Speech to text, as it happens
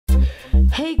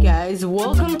Hey guys,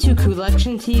 welcome to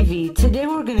Collection TV. Today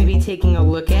we're going to be taking a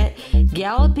look at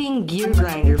Galloping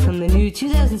Geargrinder from the new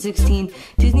 2016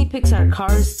 Disney Pixar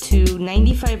Cars 2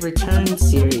 95 Return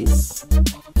series.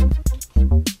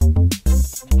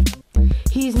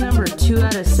 He's number 2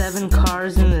 out of 7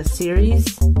 cars in the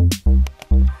series.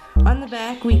 On the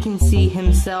back we can see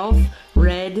himself,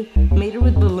 Red, Mater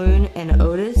with Balloon, and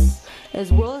Otis, as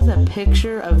well as a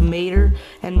picture of Mater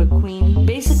and McQueen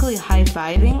basically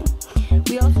high-fiving.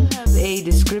 We also have a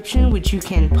description which you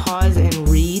can pause and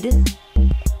read.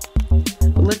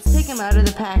 Let's take him out of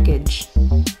the package.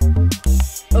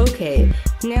 Okay,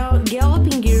 now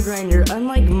Galloping Geargrinder,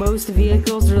 unlike most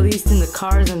vehicles released in the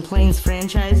Cars and Planes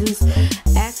franchises,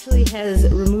 actually has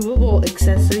removable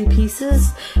accessory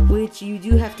pieces, which you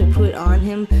do have to put on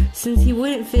him since he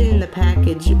wouldn't fit in the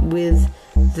package with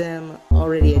them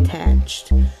already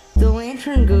attached. The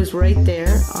lantern goes right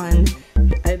there on,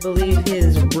 I believe,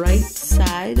 his right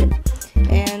side,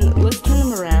 and let's turn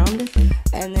him around,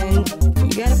 and then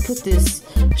you gotta put this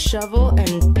shovel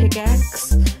and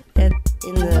pickaxe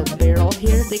in the barrel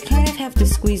here. They kind of have to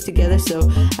squeeze together,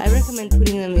 so I recommend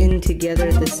putting them in together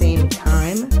at the same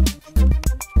time.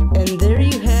 And there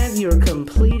you have your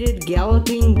completed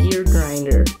Galloping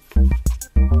Geargrinder.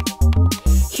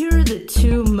 Here are the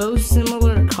two most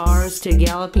similar cars to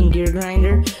Galloping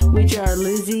Geargrinder, which are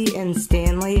Lizzie and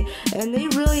Stanley, and they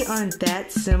really aren't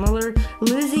that similar.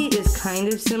 Lizzie is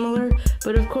kind of similar,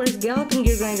 but of course Galloping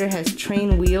Geargrinder has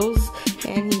train wheels,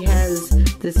 and he has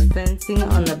this fencing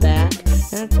on the back,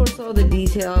 and of course all the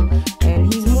detail,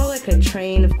 and he's more like a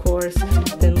train, of course,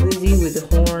 than Lizzie with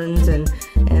the horns and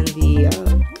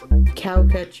the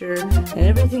cowcatcher and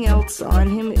everything else on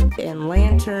him, and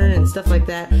lantern and stuff like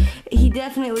that. He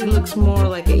definitely looks more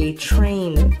like a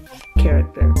train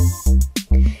character.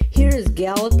 Here is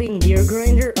Galloping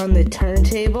Geargrinder on the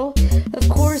turntable. Of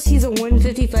course, he's a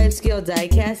 1/55 scale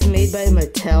diecast made by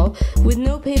Mattel with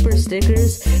no paper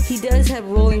stickers. He does have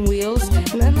rolling wheels,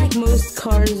 and unlike most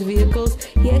Cars vehicles,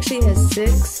 he actually has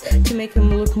 6 to make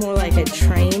him look more like a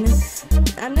train.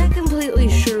 I'm not completely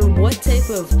sure what type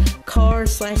of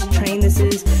car/train this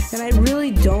is, and I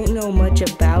really don't know much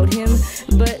about him,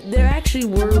 but there actually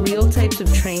were real types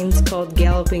of trains called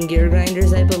Galloping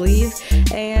Geargrinders, I believe,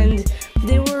 and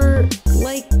they were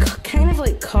kind of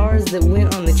like cars that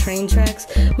went on the train tracks,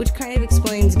 which kind of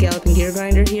explains Galloping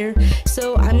Geargrinder here.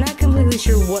 So I'm not completely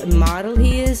sure what model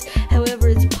he is. However,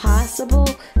 it's possible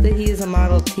that he is a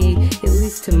Model T, at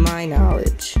least to my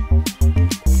knowledge.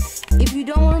 If you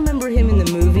don't remember him in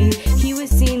the movie, he was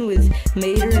seen with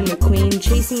Mater and McQueen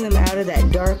chasing them out of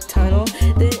that dark tunnel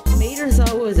that Mater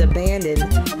thought was abandoned.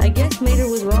 I guess Mater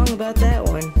was wrong about that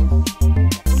one.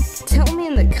 Tell me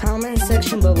in the comment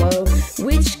section below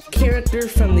which character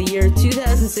from the year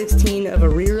 2016 of a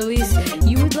re-release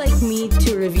you would like me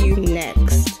to review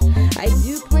next. I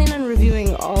do plan on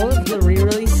reviewing all of the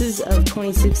re-releases of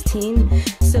 2016,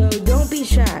 so don't be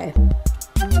shy.